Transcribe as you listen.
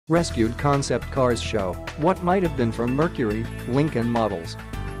Rescued Concept Cars Show, What Might Have Been from Mercury, Lincoln Models.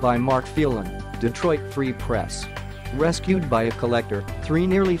 By Mark Phelan, Detroit Free Press. Rescued by a collector, 3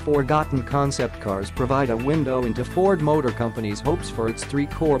 nearly forgotten concept cars provide a window into Ford Motor Company's hopes for its 3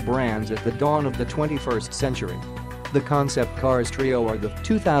 core brands at the dawn of the 21st century. The concept cars trio are the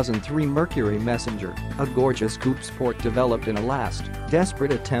 2003 Mercury Messenger, a gorgeous coupe sport developed in a last,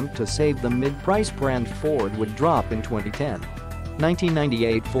 desperate attempt to save the mid-price brand Ford would drop in 2010.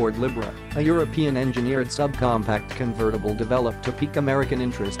 1998 Ford Libre, a European-engineered subcompact convertible developed to pique American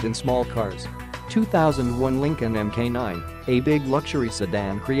interest in small cars. 2001 Lincoln Mk9, a big luxury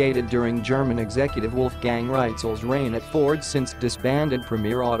sedan created during German executive Wolfgang Reitzle's reign at Ford's since-disbanded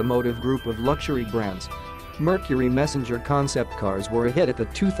Premier Automotive Group of luxury brands. Mercury Messenger concept cars were a hit at the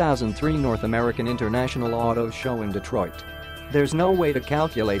 2003 North American International Auto Show in Detroit. There's no way to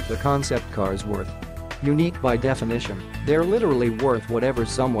calculate the concept car's worth. Unique by definition, they're literally worth whatever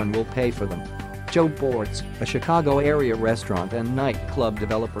someone will pay for them. Joe Bortz, a Chicago area restaurant and nightclub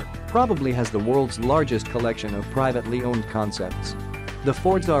developer, probably has the world's largest collection of privately owned concepts. The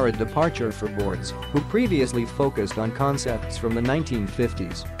Fords are a departure for Bortz, who previously focused on concepts from the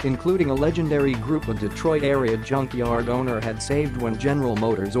 1950s, including a legendary group a Detroit area junkyard owner had saved when General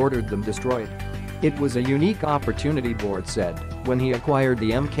Motors ordered them destroyed. It was a unique opportunity, Bortz said, when he acquired the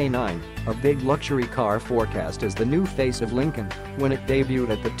Mk9, a big luxury car forecast as the new face of Lincoln, when it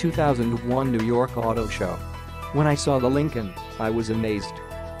debuted at the 2001 New York Auto Show. When I saw the Lincoln, I was amazed.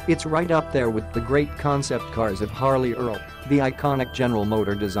 It's right up there with the great concept cars of Harley Earl, the iconic General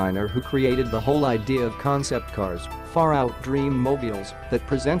Motor designer who created the whole idea of concept cars, far-out dream mobiles that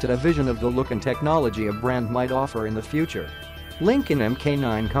presented a vision of the look and technology a brand might offer in the future. Lincoln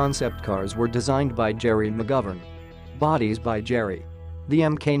Mk9 concept cars were designed by Jerry McGovern. Bodies by Jerry. The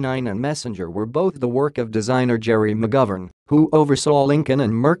Mk9 and Messenger were both the work of designer Jerry McGovern, who oversaw Lincoln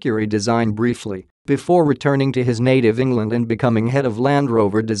and Mercury design briefly, before returning to his native England and becoming head of Land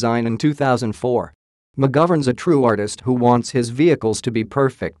Rover design in 2004. McGovern's a true artist who wants his vehicles to be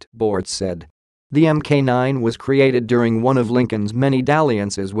perfect, Bortz said. The Mk9 was created during one of Lincoln's many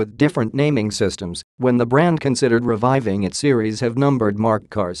dalliances with different naming systems when the brand considered reviving its series of numbered marked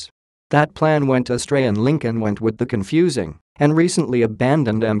cars. That plan went astray and Lincoln went with the confusing and recently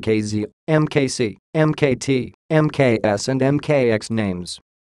abandoned MKZ, MKC, MKT, MKS and MKX names.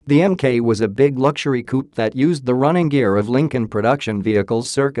 The MK was a big luxury coupe that used the running gear of Lincoln production vehicles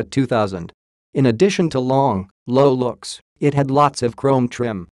circa 2000. In addition to long, low looks, it had lots of chrome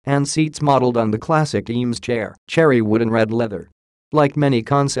trim and seats modeled on the classic Eames chair, cherry wood and red leather. Like many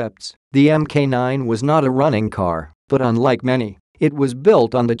concepts, the Mk9 was not a running car, but unlike many, it was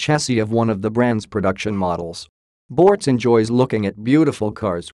built on the chassis of one of the brand's production models. Bortz enjoys looking at beautiful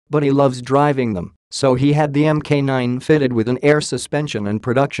cars, but he loves driving them, so he had the Mk9 fitted with an air suspension and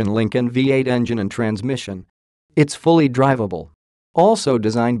production Lincoln V8 engine and transmission. It's fully drivable. Also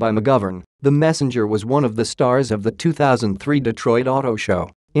designed by McGovern, the Messenger was one of the stars of the 2003 Detroit Auto Show,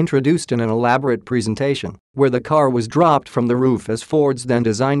 introduced in an elaborate presentation where the car was dropped from the roof as Ford's then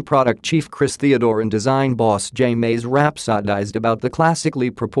design product chief Chris Theodore and design boss Jay Mays rhapsodized about the classically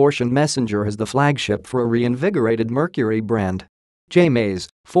proportioned Messenger as the flagship for a reinvigorated Mercury brand. Jay Mays,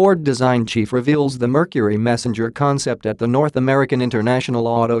 Ford design chief, reveals the Mercury Messenger concept at the North American International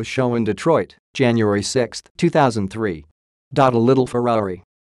Auto Show in Detroit, January 6, 2003. A little Ferrari.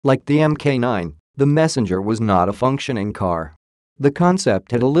 Like the Mk9, the Messenger was not a functioning car. The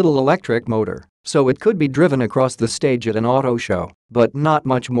concept had a little electric motor, so it could be driven across the stage at an auto show, but not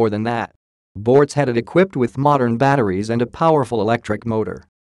much more than that. Bortz had it equipped with modern batteries and a powerful electric motor.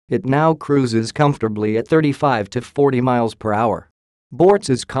 It now cruises comfortably at 35 to 40 miles per hour. Bortz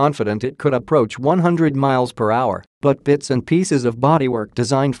is confident it could approach 100 miles per hour, but bits and pieces of bodywork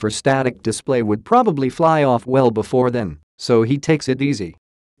designed for static display would probably fly off well before then, so he takes it easy.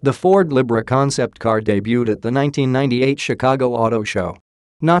 The Ford Libre concept car debuted at the 1998 Chicago Auto Show.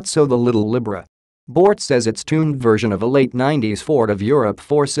 Not so the little Libre. Bortz says its tuned version of a late 90s Ford of Europe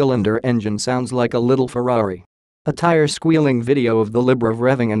 4-cylinder engine sounds like a little Ferrari. A tire squealing video of the Libre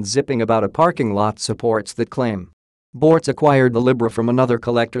revving and zipping about a parking lot supports that claim. Bortz acquired the Libre from another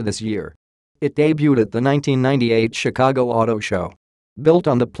collector this year. It debuted at the 1998 Chicago Auto Show. Built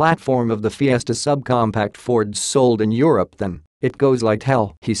on the platform of the Fiesta subcompact Ford sold in Europe then, it goes like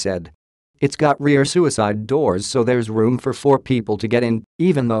hell, he said. It's got rear suicide doors so there's room for 4 people to get in,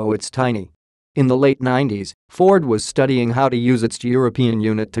 even though it's tiny. In the late 90s, Ford was studying how to use its European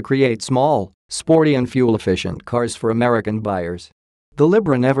unit to create small, sporty and fuel-efficient cars for American buyers. The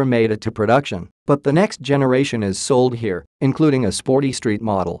Libre never made it to production, but the next generation is sold here, including a sporty street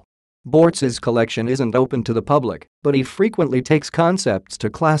model. Bortz's collection isn't open to the public, but he frequently takes concepts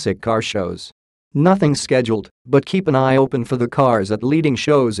to classic car shows. Nothing scheduled, but keep an eye open for the cars at leading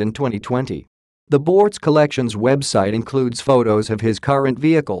shows in 2020. The Bortz Collection's website includes photos of his current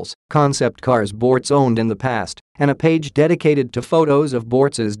vehicles, concept cars Bortz owned in the past, and a page dedicated to photos of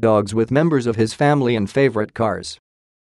Bortz's dogs with members of his family and favorite cars.